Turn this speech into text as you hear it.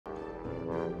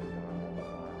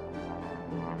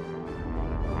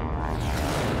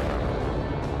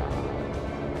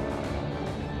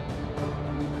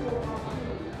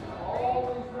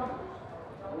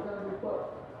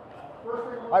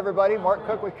Hi everybody, Mark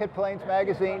Cook with Kitplanes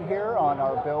magazine here on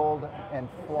our Build and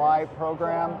Fly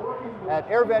program at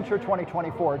AirVenture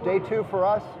 2024. Day 2 for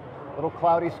us, a little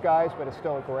cloudy skies, but it's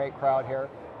still a great crowd here.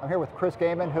 I'm here with Chris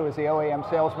Gayman, who is the OEM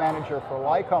sales manager for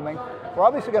Lycoming. We're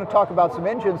obviously going to talk about some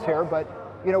engines here, but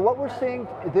you know what we're seeing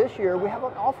this year, we have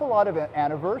an awful lot of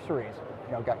anniversaries.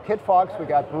 You know, we've got Kit Fox, we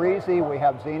got Breezy, we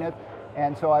have Zenith.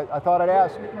 And so I thought I'd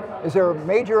ask, is there a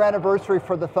major anniversary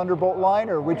for the Thunderbolt line,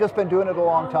 or have we just been doing it a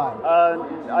long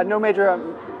time? No major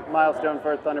milestone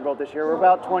for Thunderbolt this year. We're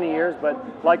about 20 years,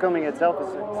 but Lycoming itself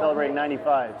is celebrating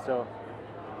 95, so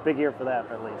big year for that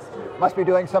at least. Must be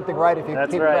doing something right if you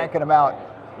keep cranking them out.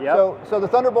 Yep. So the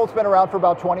Thunderbolt's been around for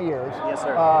about 20 years. Yes,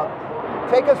 sir.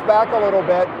 Take us back a little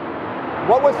bit.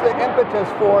 What was the impetus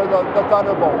for the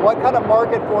Thunderbolt? What kind of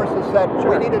market forces said,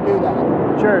 we need to do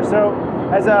that? Sure, so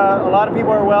as a lot of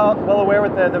people are well aware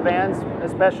with the vans,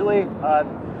 especially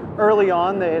early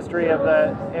on the history of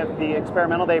the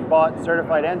experimental, they bought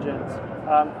certified engines.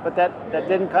 But that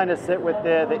didn't kind of sit with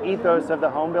the ethos of the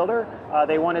home builder.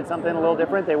 They wanted something a little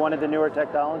different. They wanted the newer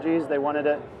technologies. They wanted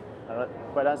it,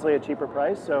 quite honestly, a cheaper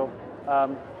price. So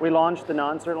we launched the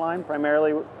non-cert line,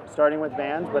 primarily starting with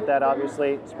vans, but that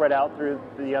obviously spread out through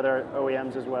the other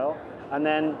OEMs as well. And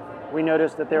then we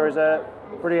noticed that there was a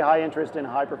pretty high interest in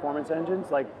high performance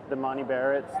engines like the Monty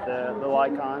Barretts, the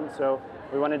Lycons. So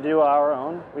we wanted to do our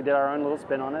own. We did our own little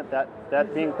spin on it,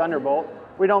 that being Thunderbolt.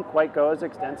 We don't quite go as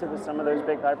extensive as some of those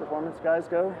big high performance guys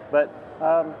go, but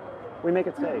we make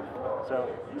it safe.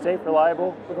 So safe,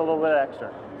 reliable, with a little bit of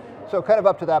extra. So kind of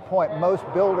up to that point, most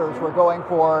builders were going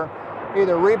for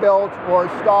either rebuilt or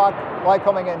stock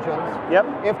Lycoming engines.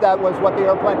 Yep. If that was what the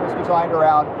airplane was designed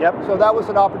around. Yep. So that was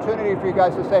an opportunity for you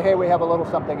guys to say, hey, we have a little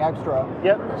something extra.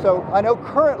 Yep. So I know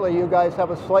currently you guys have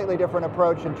a slightly different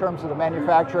approach in terms of the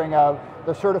manufacturing of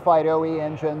the certified OE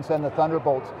engines and the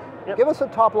Thunderbolts. Yep. Give us a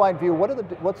top line view.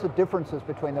 What's the differences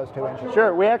between those two engines?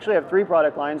 Sure, we actually have 3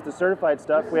 product lines. The certified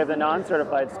stuff, we have the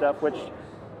non-certified stuff, which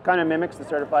kind of mimics the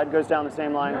certified, goes down the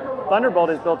same line.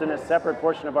 Thunderbolt is built in a separate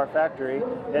portion of our factory.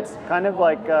 It's kind of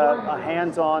like a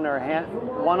hands-on or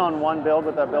one-on-one build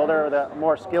with a builder. The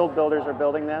more skilled builders are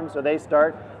building them, so they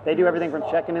do everything from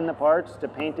checking in the parts to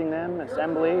painting them,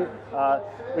 assembly.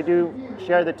 We do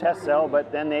share the test cell,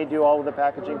 but then they do all of the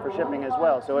packaging for shipping as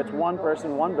well. So it's one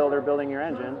person, one builder building your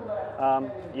engine.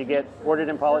 You get ported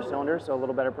and polished cylinders, so a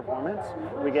little better performance.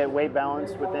 We get weight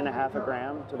balance within a half a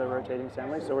gram to the rotating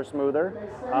assembly, so we're smoother.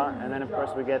 And then of course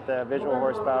we get the visual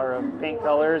horsepower of paint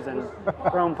colors and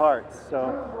chrome parts.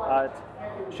 So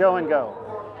it's show and go.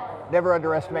 Never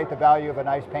underestimate the value of a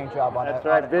nice paint job on it. That's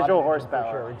right, visual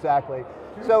horsepower. For sure, exactly.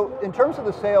 So in terms of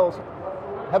the sales,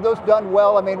 have those done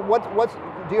well? I mean,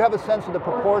 do you have a sense of the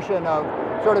proportion of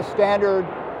sort of standard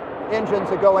engines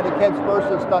that go into kits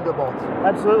versus Thunderbolts?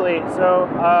 Absolutely. So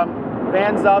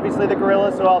vans, obviously the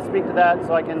Gorilla, so I'll speak to that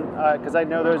so I can, because I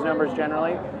know those numbers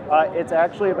generally. It's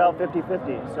actually about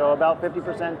 50-50. So about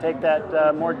 50% take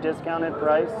that more discounted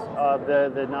price of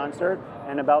the non-cert,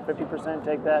 and about 50%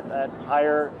 take that at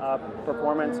higher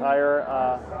performance,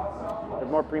 higher,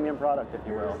 more premium product, if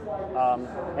you will.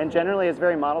 And generally it's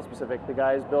very model specific. The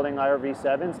guys building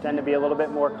RV7s tend to be a little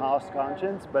bit more cost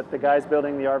conscious, but the guys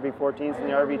building the RV14s and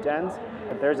the RV10s,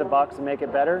 if there's a box to make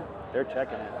it better, they're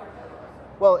checking it.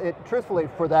 Well, truthfully,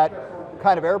 for that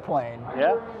kind of airplane,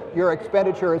 your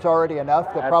expenditure is already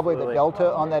enough that probably the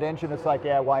delta on that engine is like,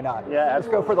 yeah, why not? Yeah, let's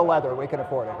go for the leather. We can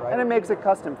afford it, right? And it makes it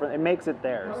custom. It makes it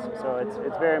theirs. So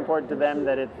it's very important to them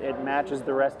that it matches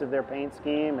the rest of their paint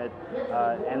scheme,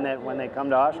 and that when they come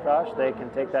to Oshkosh, they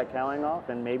can take that cowling off,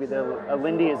 and maybe a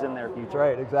Lindy is in their future. That's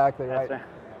right, exactly right. Right.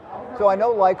 So I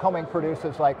know Lycoming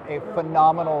produces like a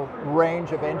phenomenal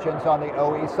range of engines on the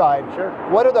OE side. Sure.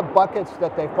 What are the buckets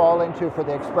that they fall into for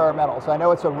the experimentals? I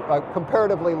know it's a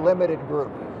comparatively limited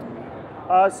group.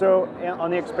 So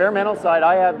on the experimental side,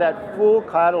 I have that full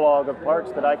catalog of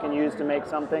parts that I can use to make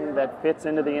something that fits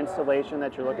into the installation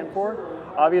that you're looking for.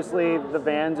 Obviously, the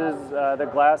Vanses, the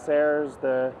Glass Airs,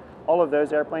 all of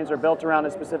those airplanes are built around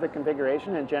a specific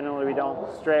configuration, and generally we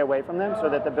don't stray away from them so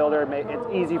that the builder,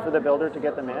 it's easy for the builder to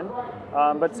get them in.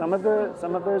 But some of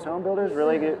those home builders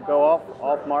really go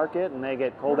off market, and they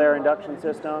get cold air induction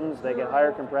systems, they get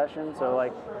higher compression. So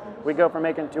like we go from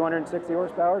making 260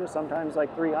 horsepower to sometimes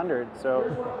like 300.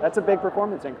 So that's a big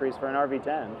performance increase for an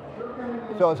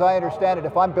RV10. So as I understand it,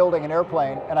 if I'm building an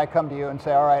airplane and I come to you and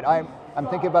say, all right, I'm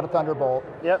thinking about a Thunderbolt.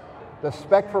 Yep. The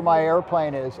spec for my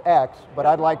airplane is X, but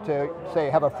I'd like to, say,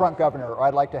 have a front governor, or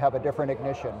I'd like to have a different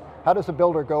ignition. How does the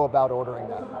builder go about ordering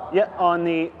that? Yeah, on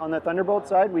the Thunderbolt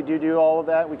side, we do all of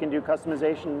that. We can do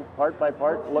customization part by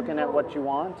part, looking at what you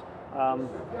want.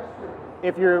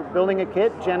 If you're building a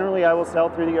kit, generally I will sell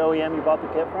through the OEM you bought the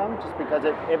kit from, just because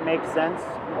it makes sense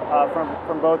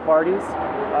from both parties.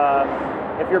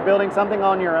 If you're building something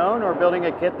on your own or building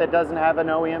a kit that doesn't have an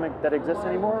OEM that exists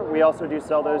anymore, we also do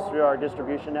sell those through our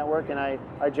distribution network, and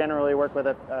I generally work with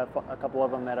a couple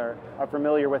of them that are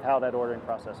familiar with how that ordering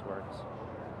process works.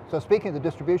 So speaking of the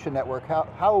distribution network,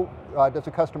 how does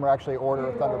a customer actually order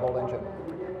a Thunderbolt engine?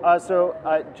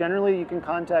 Generally you can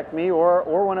contact me or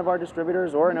one of our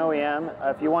distributors or an OEM.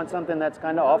 If you want something that's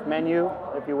kind of off menu,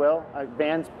 if you will.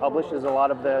 Vans publishes a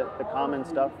lot of the common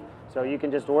stuff, so you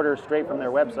can just order straight from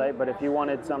their website, but if you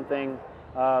wanted something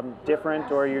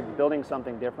different or you're building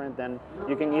something different, then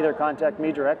you can either contact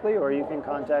me directly or you can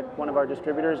contact one of our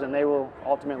distributors and they will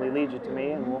ultimately lead you to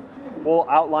me, and we'll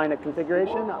outline a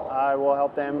configuration. I will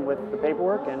help them with the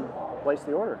paperwork and place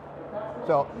the order.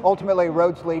 So ultimately,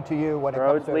 roads lead to you when it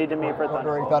comes to lead to me for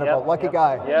ordering Thunderbolt. Yep, Lucky yep,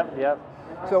 guy. Yep.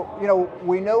 So,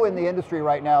 we know in the industry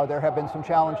right now there have been some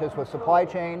challenges with supply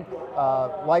chain.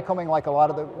 Lycoming, like a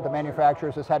lot of the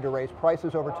manufacturers, has had to raise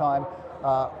prices over time.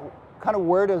 Kind of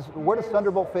where does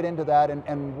Thunderbolt fit into that,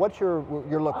 and what's your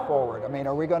look forward? I mean,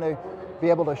 are we going to be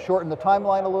able to shorten the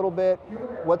timeline a little bit?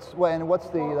 What's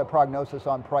the prognosis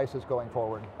on prices going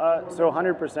forward? So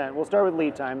 100%. We'll start with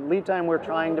lead time. Lead time, we're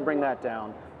trying to bring that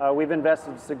down. We've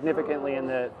invested significantly in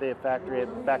the factory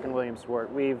back in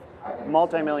Williamsport. We've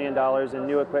multi-million dollars in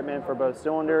new equipment for both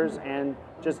cylinders and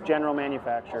just general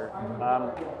manufacture.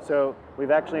 So we've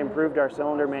actually improved our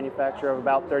cylinder manufacture of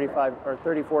about 35 or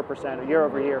 34% year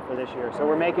over year for this year. So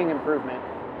we're making improvement.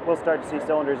 We'll start to see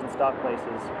cylinders in stock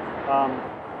places.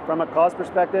 From a cost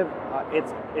perspective,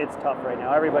 it's tough right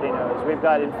now. Everybody knows. We've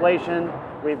got inflation.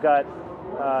 We've got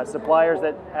suppliers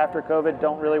that after COVID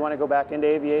don't really want to go back into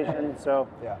aviation. So,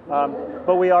 yeah.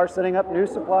 But we are setting up new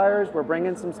suppliers. We're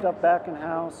bringing some stuff back in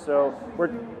house. So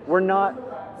we're not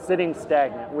sitting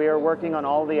stagnant. We are working on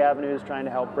all the avenues, trying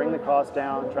to help bring the cost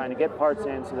down, trying to get parts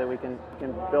in so that we can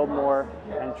build more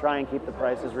and try and keep the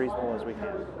price as reasonable as we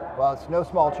can. Well, it's no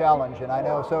small challenge, and I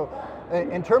know. So,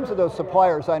 in terms of those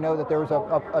suppliers, I know that there was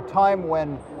a time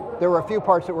when there were a few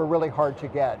parts that were really hard to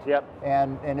get. Yep.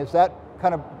 And is that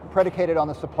kind of predicated on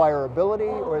the supplier ability,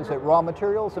 or is it raw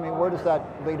materials? I mean, where does that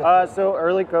lead us? So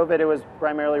early COVID, it was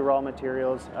primarily raw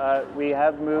materials. We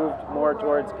have moved more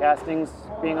towards castings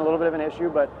being a little bit of an issue,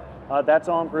 but that's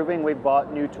all improving. We've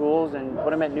bought new tools and put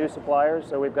them at new suppliers,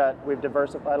 so we've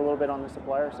diversified a little bit on the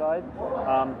supplier side.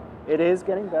 It is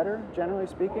getting better, generally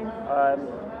speaking,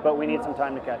 but we need some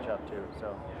time to catch up too.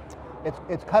 So.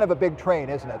 It's kind of a big train,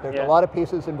 isn't it? There's Yeah. a lot of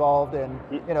pieces involved, and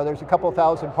there's a couple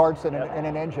thousand parts in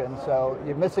an engine. So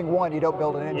you're missing one, you don't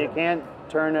build an engine. You can't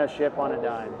turn a ship on a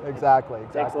dime. Exactly.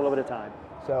 It takes a little bit of time.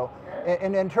 So,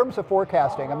 and in terms of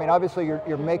forecasting, I mean, obviously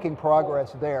you're making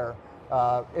progress there.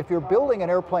 If you're building an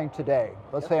airplane today,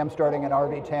 let's say I'm starting an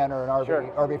RV-10 or an Sure.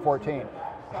 RV-14,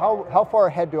 how far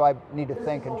ahead do I need to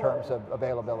think in terms of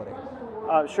availability?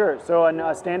 Sure. So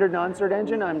a standard non-cert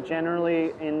engine, I'm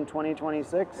generally in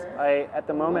 2026. At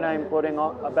the moment, I'm quoting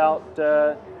about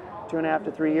 2.5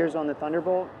 to 3 years on the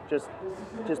Thunderbolt. Just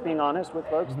being honest with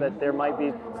folks that there might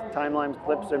be timeline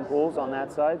flips and pulls on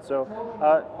that side. So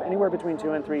anywhere between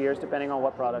 2 and 3 years, depending on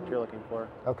what product you're looking for.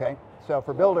 Okay. So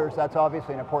for builders, that's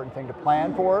obviously an important thing to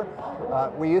plan for.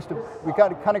 We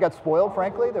kind of got spoiled,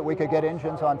 frankly, that we could get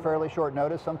engines on fairly short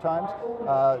notice sometimes.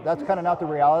 That's kind of not the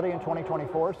reality in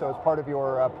 2024, so as part of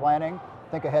your planning,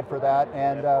 think ahead for that,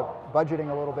 and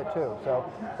budgeting a little bit too. So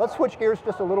let's switch gears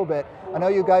just a little bit. I know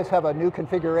you guys have a new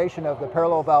configuration of the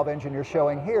parallel valve engine you're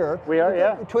showing here. We are,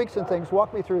 yeah. Tweaks and things,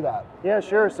 walk me through that. Yeah,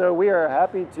 sure. So we are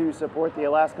happy to support the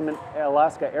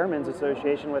Alaska Airmen's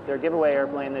Association with their giveaway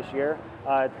airplane this year.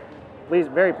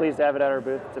 Very pleased to have it at our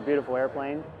booth. It's a beautiful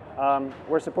airplane.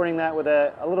 We're supporting that with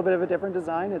a little bit of a different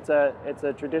design. It's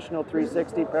a traditional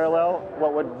 360 parallel,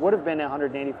 what would have been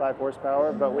 185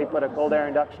 horsepower, but we put a cold air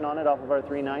induction on it off of our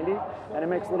 390, and it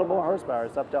makes a little more horsepower.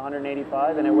 It's up to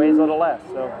 185, and it weighs a little less.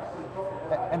 So.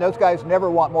 And those guys never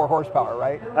want more horsepower,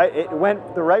 right? It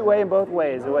went the right way in both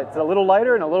ways. It's a little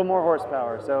lighter and a little more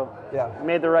horsepower, so yeah. We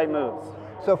made the right moves.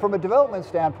 So from a development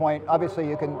standpoint, obviously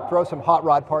you can throw some hot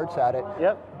rod parts at it.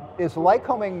 Yep. Is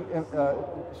Lycoming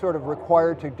sort of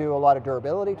required to do a lot of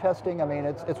durability testing? I mean,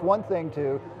 it's one thing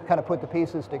to kind of put the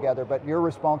pieces together, but you're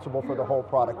responsible for the whole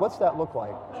product. What's that look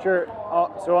like? Sure.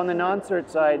 So on the non-cert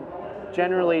side,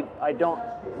 generally,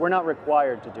 we're not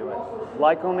required to do it.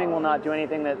 Lycoming will not do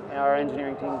anything that our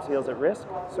engineering team feels at risk.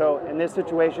 So in this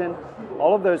situation,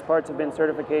 all of those parts have been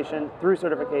through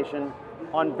certification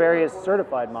on various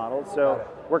certified models. So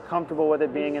we're comfortable with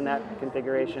it being in that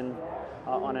configuration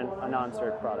on a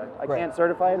non-cert product. I can't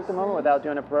certify it at the moment without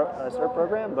doing a cert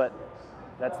program, but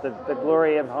That's the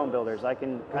glory of home builders. I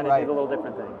can kind of do the little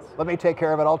different things. Let me take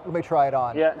care of it. Let me try it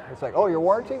on. Yeah. It's like, oh, your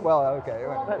warranty? Well, okay.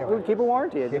 Anyway. Keep a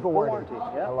warranty. Keep a warranty.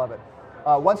 Yeah. I love it.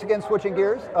 Once again, switching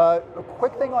gears, a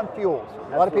quick thing on fuels.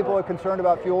 A lot of people are concerned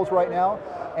about fuels right now.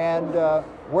 And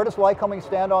where does Lycoming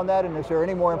stand on that? And is there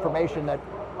any more information that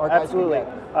our guys can get?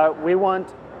 We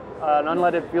want an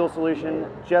unleaded fuel solution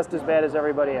just as bad as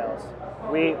everybody else.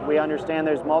 We understand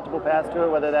there's multiple paths to it,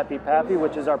 whether that be PAFI,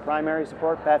 which is our primary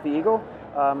support, PAFI Eagle,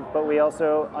 but we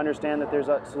also understand that there's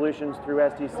solutions through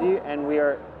SDC, and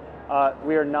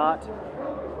we're not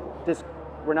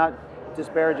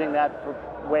disparaging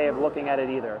that way of looking at it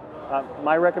either.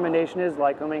 My recommendation is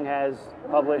Lycoming has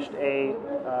published a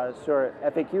sort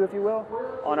of FAQ, if you will,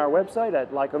 on our website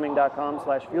at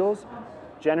lycoming.com/fuels.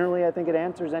 Generally, I think it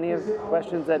answers any of the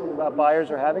questions that buyers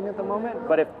are having at the moment,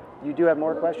 but if you do have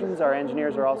more questions, our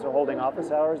engineers are also holding office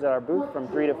hours at our booth from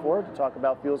 3 to 4 to talk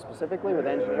about fuels specifically with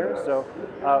engineers. So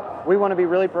we want to be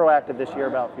really proactive this year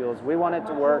about fuels. We want it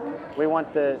to work. We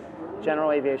want the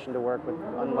general aviation to work with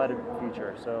unleaded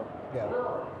future. So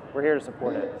we're here to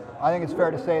support it. I think it's fair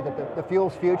to say that the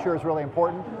fuel's future is really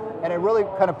important, and it really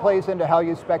kind of plays into how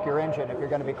you spec your engine. If you're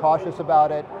going to be cautious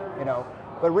about it, you know.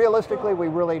 But realistically, we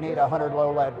really need a 100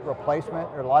 low lead replacement.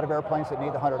 There are a lot of airplanes that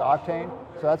need the 100 octane,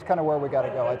 so that's kind of where we got to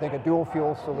go. I think a dual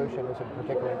fuel solution is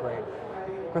particularly great.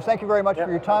 Chris, thank you very much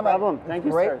for your time. No problem. Thank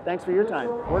you, sir. Thanks for your time.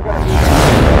 We're going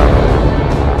to